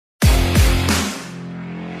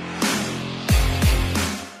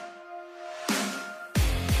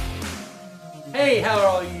Hey, how are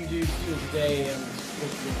all you dudes doing today? I'm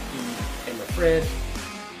this and my friend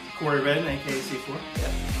Corey Redden, aka C4.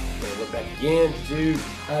 Yeah. We're back again to do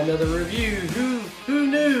another review. Who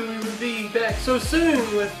knew we would be back so soon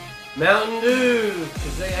with Mountain Dew?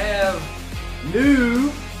 Because they have new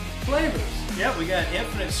flavors. Yeah, we got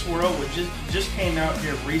Infinite Swirl, which just came out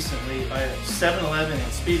here recently by 7-Eleven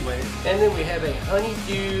and Speedway. And then we have a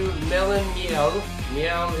Honeydew Melon Miel.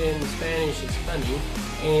 Miel in Spanish is honey.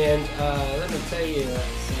 And let me tell you,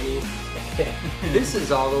 Sonny, this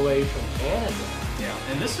is all the way from Canada. Yeah,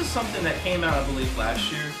 and this is something that came out, I believe,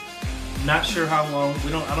 last year. Not sure how long.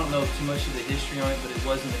 I don't know too much of the history on it, but it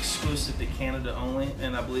wasn't exclusive to Canada only,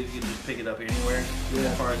 and I believe you can just pick it up anywhere,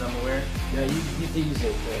 as far as I'm aware. Yeah, you get these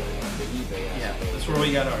at eBay. Yeah, that's where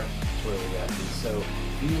we got ours. That's where we got these. So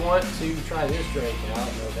if you want to try this drink out,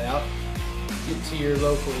 no doubt, get to your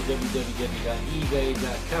local www.ebay.com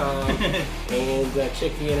and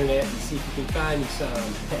check the internet and see if you can find me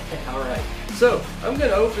some. All right. So I'm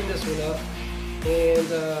going to open this one up and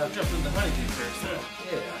jump into the Honeydew first.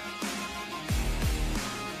 Yeah.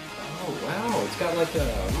 Oh wow, it's got like a.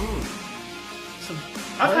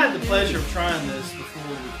 I've had the pleasure of trying this before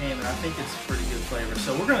we came, and I think it's a pretty good flavor.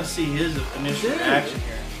 So we're going to see his initial reaction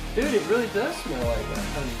here. Dude, it really does smell like a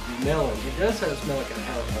honeydew melon. It does smell like a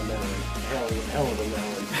hell of a melon. Hell of a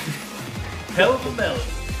melon. Hell of a melon.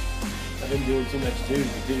 I've been doing too much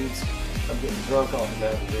dudes. I'm getting drunk off the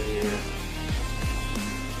Mountain Dew here.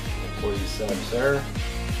 Pour you some, sir.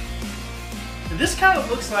 And this kind of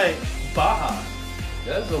looks like Baja. It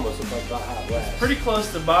does almost look like Baja Blast. It's pretty close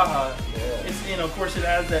to Baja. Yeah. It's, of course it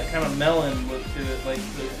adds that kind of melon look to it, like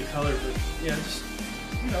the color, but just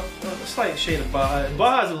a slight shade of Baja.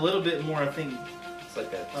 Baja is a little bit more, I think. It's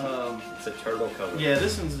like a it's a turtle color. Yeah,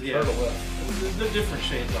 this one's turtle lip. The different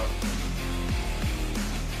shades on it.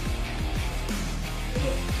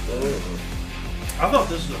 I thought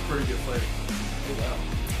this was a pretty good flavor. Oh wow.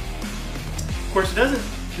 Of course, it doesn't.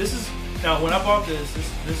 This is. Now, when I bought this was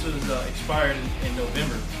expired in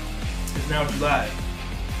November. It's now July,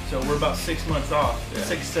 so we're about 6 months off,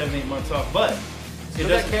 6, 7, 8 months off. But it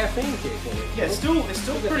does caffeine kick in it. Yeah, it's still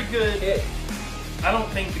pretty good. Kick. I don't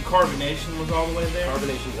think the carbonation was all the way there.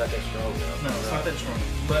 Carbonation's not that strong though. No, it's not that strong.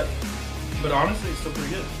 But honestly, it's still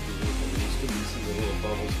pretty good. You still see the little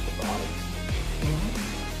bubbles at the bottom.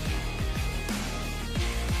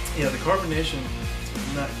 Yeah, the carbonation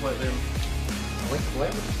is not quite there. I like the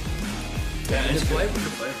flavor. Yeah, it's good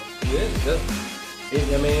flavor. It is good. And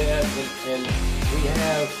we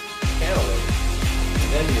have cantaloupe.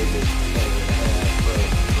 Then we just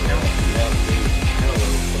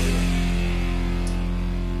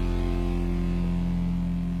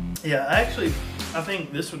Yeah, actually, I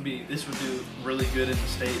think this would do really good in the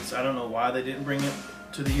States. I don't know why they didn't bring it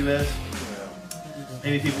to the U.S.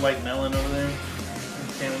 Maybe people like Melon over there in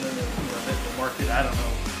Canada, the market. I don't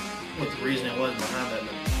know what the reasoning was behind that.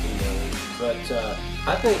 But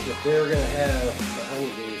I think if they're going to have a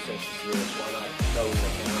honeydew such as this, why not go with a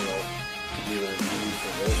cantaloupe to do a review for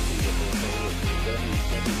those two different things?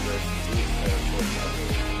 That'd be great to see.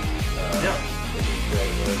 Yeah. It'd be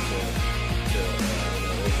great way to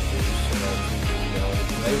introduce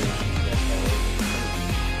flavors.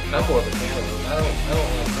 I'm more of a cantaloupe. I don't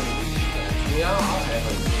like honeydew too much. I mean, I'll have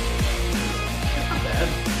honeydew. It's not bad.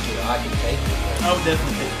 I can take it. I would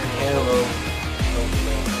definitely take cantaloupe.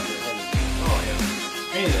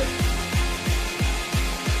 Anyway,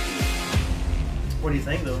 what do you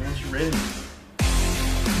think though? Once you're ready?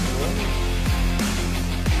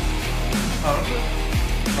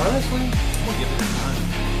 Honestly, I'm gonna give it a 9.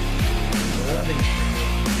 I think it's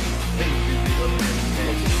pretty good.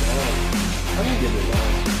 I think give it a 9.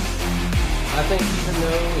 I think even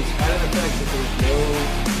though it's kind of the fact that there's no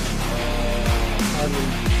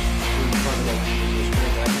carbonate in this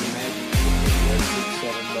drink, I can imagine it was 6,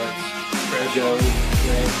 7 months ago.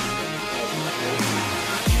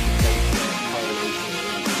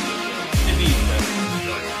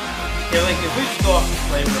 Yeah, like if we just go off the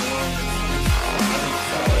flavor alone, I think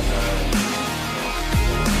it's solid.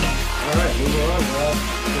 Alright, moving on.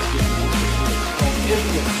 Let's get to this one. It's called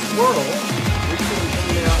Infinite Swirl. Recently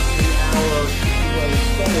came out to our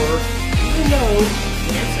store. Even though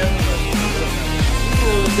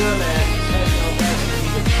the dumbass has the audacity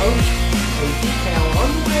to post a decal on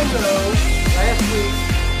the window last week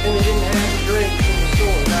and they didn't have the drink in the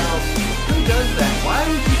store. Now, who does that? Why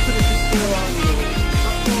would you put a decal on the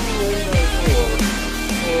window door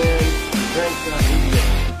and the drink's not here?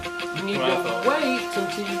 You need to wait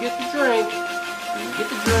until you get the drink. When you get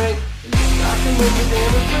the drink, and you stop them in the damn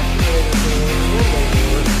refrigerator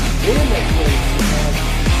door, then they place to have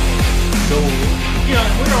gold. You know,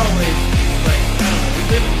 we're always like we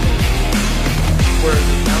live in Tennessee, where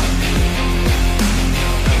the Mountain Dew,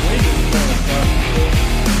 I believe it's more like Mountain Dew,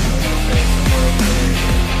 I want to say somewhere over there.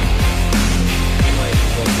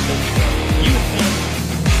 Like, you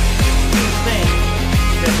would think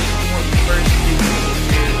that we were one of the first people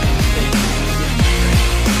here in the States to get this drink.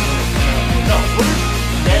 No, we're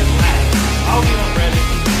dead last. I'll be on Reddit.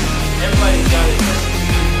 Everybody's got it.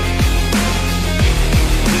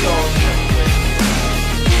 We all have to wait.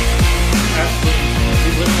 Absolutely. We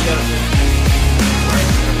literally got to wait. Right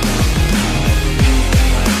there.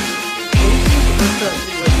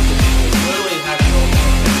 Literally have to go.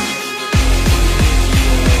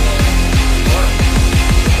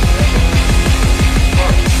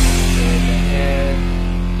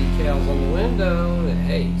 Decals on the window that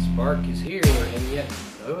hey, Spark is here, and yet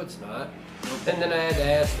no, it's not. And then I had to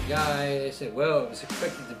ask the guy. They said, well, it was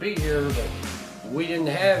expected to be here, but we didn't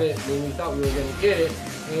have it, and we thought we were going to get it,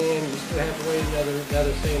 and we still have to wait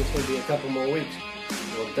another saying it's going to be a couple more weeks.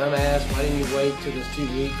 Well, dumbass, why didn't you wait till this 2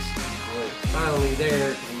 weeks? Well, it's finally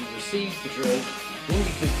there. You received the drink, then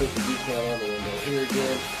you could put the decal on the window. Here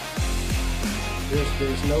again,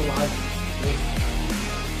 there's no logic.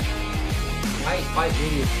 Why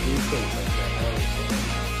idiots do things like that? I don't understand.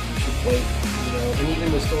 You should wait, and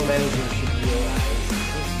even the store manager should realize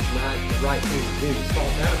this is not the right thing to do. It's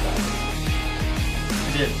false advertising.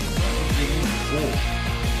 You did. Cool.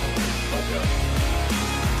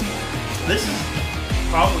 This is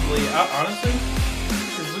probably, honestly,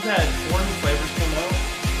 because we've had 4 new flavors come out.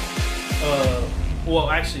 Well,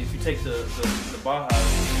 actually, if you take the Baja,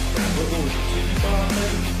 what was it, 2 new Baja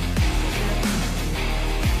flavors?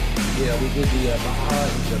 Yeah, we did the Baja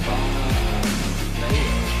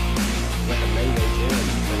mango, like a mango jam.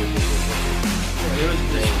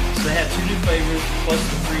 So they had 2 new flavors plus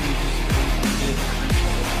the 3 we did.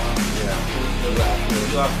 Yeah.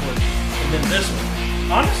 And then this one.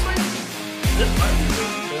 Honestly, this might be the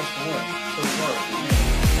best one so far.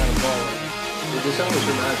 Kind of baller. This almost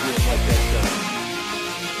reminds me of like that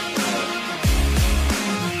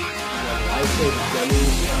lifesaver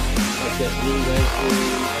gummies, like that blue raspberry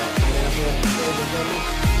pineapple flavor gummies.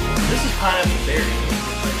 This is pineapple berry.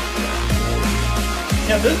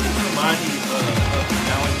 Yeah, this is remind you of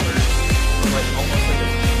Melon birds, like almost like a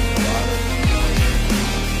colada.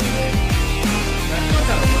 That's not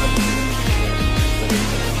kind of much.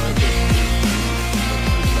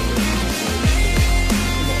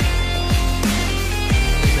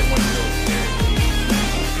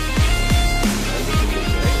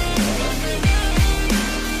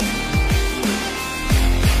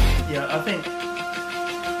 Yeah, I think.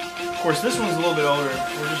 Of course, this one's a little bit older.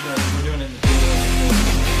 We're doing it in the video.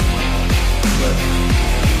 But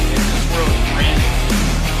it's just Swirl is brand new.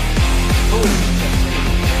 Oh,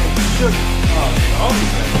 sugar. Oh, all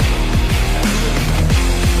these guys.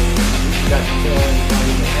 You got to tell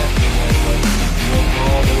everybody that has to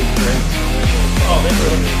all those drinks. Oh,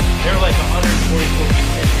 they're like 144%.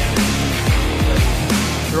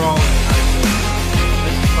 They're all in the high school.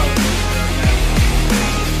 This is probably the most that I've had.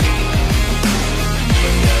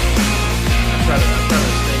 But yeah, I try to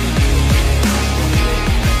stay.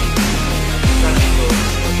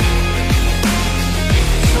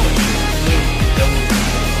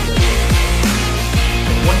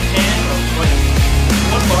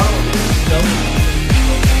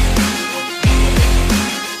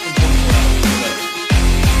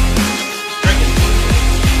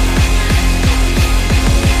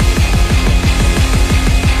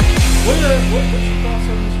 What's your thoughts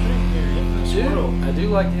on this drink here? Infinite Swirl. I do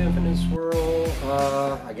like the Infinite Swirl.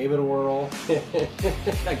 I gave it a whirl.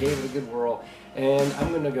 I gave it a good whirl. And I'm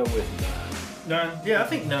going to go with 9. 9? Yeah, I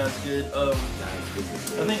think 9's good. 9's good.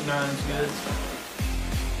 I think 9's good.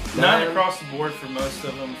 9 across the board for most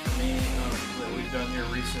of them for me that we've done here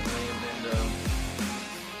recently. And then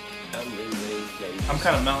I'm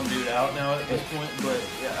kind of Mountain Dewed out now at this point. But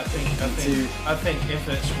yeah, I think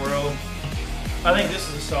Infinite Swirl. I think this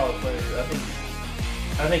is a solid flavor.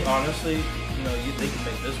 I think honestly, they can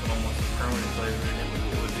make this one almost a permanent flavor, and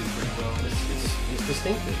it would do pretty well. It's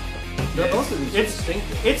distinctive. Yeah, Both of these are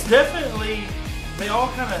distinctive. It's definitely, they all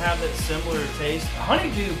kind of have that similar taste.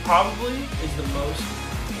 Honeydew probably is the most.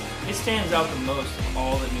 It stands out the most of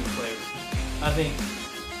all the new flavors.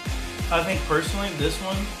 I think personally this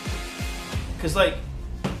one, because like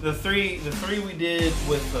the three we did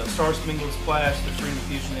with Star Sprinkled Splash, the Freedom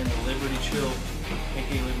Fusion, and the Liberty Chill,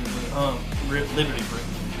 aka Liberty Brew.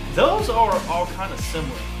 Those are all kind of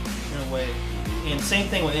similar in a way. And same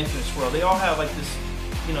thing with Infinite Swirl. They all have like this,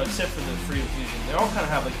 except for the Freedom Fusion, they all kind of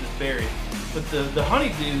have like this berry. But the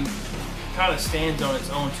Honeydew kind of stands on its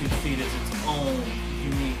own 2 feet as its own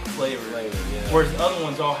unique flavor. Yeah. Whereas the other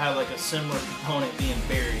ones all have like a similar component being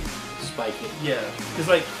berry. Spike it. Yeah, because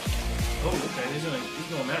like, oh, okay, he's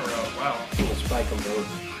going that route. Wow. We'll spike them both.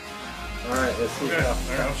 All right, let's see. Okay. All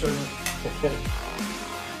right, I'll show you.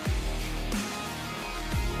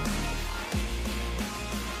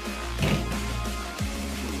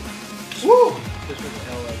 Woo! This was the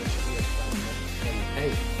hell of it. And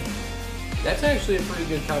hey, that's actually a pretty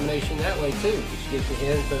good combination that way too. You get the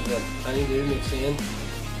hint of the honeydew mixed in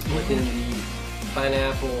within the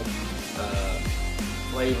pineapple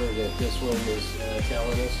flavor that this one is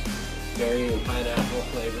telling us. Berry and pineapple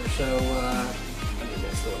flavor. So, I mean,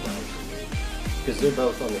 that's still nice for me. Because they're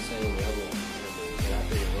both on the same level. And I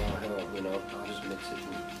figured, well, hell, you know, I'll just mix it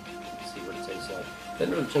and see what it tastes like.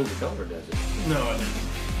 Doesn't really change the color, does it? No, it didn't.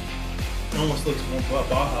 It almost looks more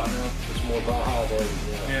Baja now. It's more Baja than,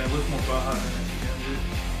 yeah, it looks more Baja than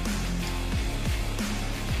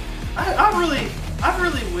it. I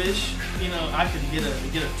really wish, you know, I could get a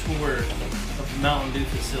tour of the Mountain Dew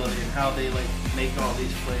facility and how they like make all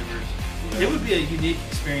these flavors. Yeah. It would be a unique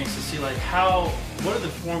experience to see like what are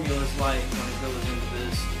the formulas like when it goes into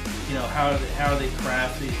this. You know, how do they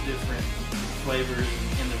craft these different flavors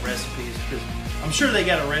in the recipes? Because I'm sure they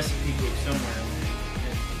got a recipe book somewhere.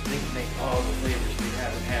 They can make all the flavors we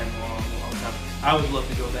haven't had in a long time. I would love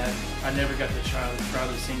to go back. I never got to try the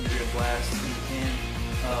Sangria Blast in the can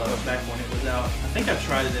back when it was out. I think I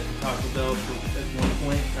tried it at the Taco Bell at one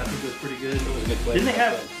point. I think it was pretty good. It was a good flavor. Didn't they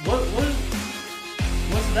have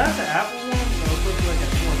was that the apple one? It was supposed to be like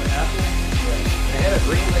more of an apple. Right. They had a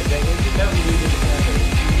green label. They Mountain Dew didn't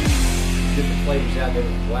have different flavors out there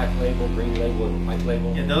with black label, green label, and white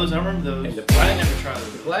label. Yeah, those I remember those. And I never tried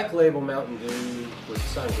those. The black label Mountain Dew was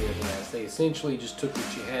Sangria Blast. They essentially just took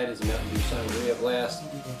what you had as Mountain Dew Sangria Blast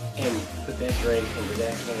and put that drink into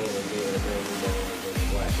that can and gave it a brand new name and gave it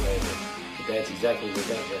a black label. But that's exactly what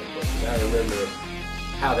that drink was. I remember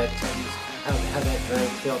how that tastes, how that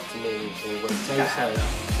drink felt to me and what it tastes like.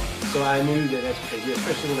 So I knew that that's what they did,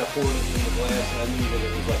 especially when I poured it in the glass. I knew that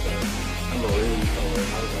it was like a maroon color.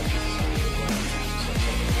 I was like, this is Sangria Blast.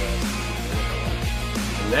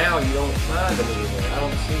 And now you don't find them anywhere. I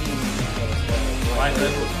don't see White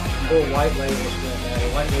labels. Or white labels for that matter.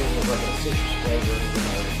 White label is like a citrus flavor.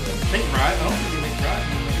 Think Rise. I don't think you make Rise.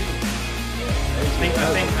 I think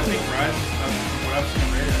Rise. What I've seen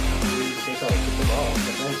read. They thought it took them all.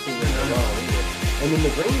 But I haven't seen them at all either. And then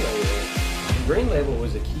the green label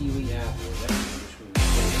was a kiwi apple. That's interesting.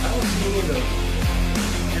 I don't see any of those.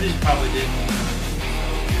 They just probably did.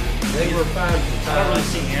 They were fine for time. I don't really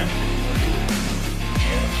see him.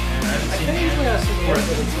 I occasionally I see it, but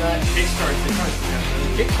it's not. Kickstarts,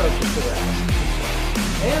 Kickstarts are still out.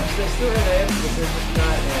 Amps, they still have amps, but they're just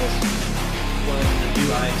not as fun. The new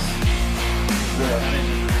ice. Yeah. I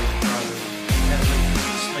didn't really probably have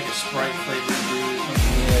like a Sprite flavored Dew or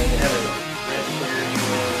something. Yeah, they have have a red cherry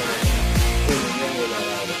or.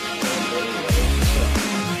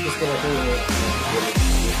 Just gonna do it.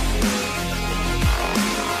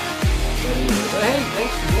 But hey,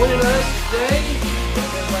 thanks for joining us today.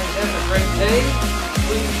 Hope everybody's having a great day.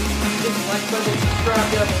 Please hit the like button and subscribe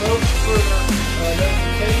down below for further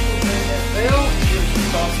notifications and that bell.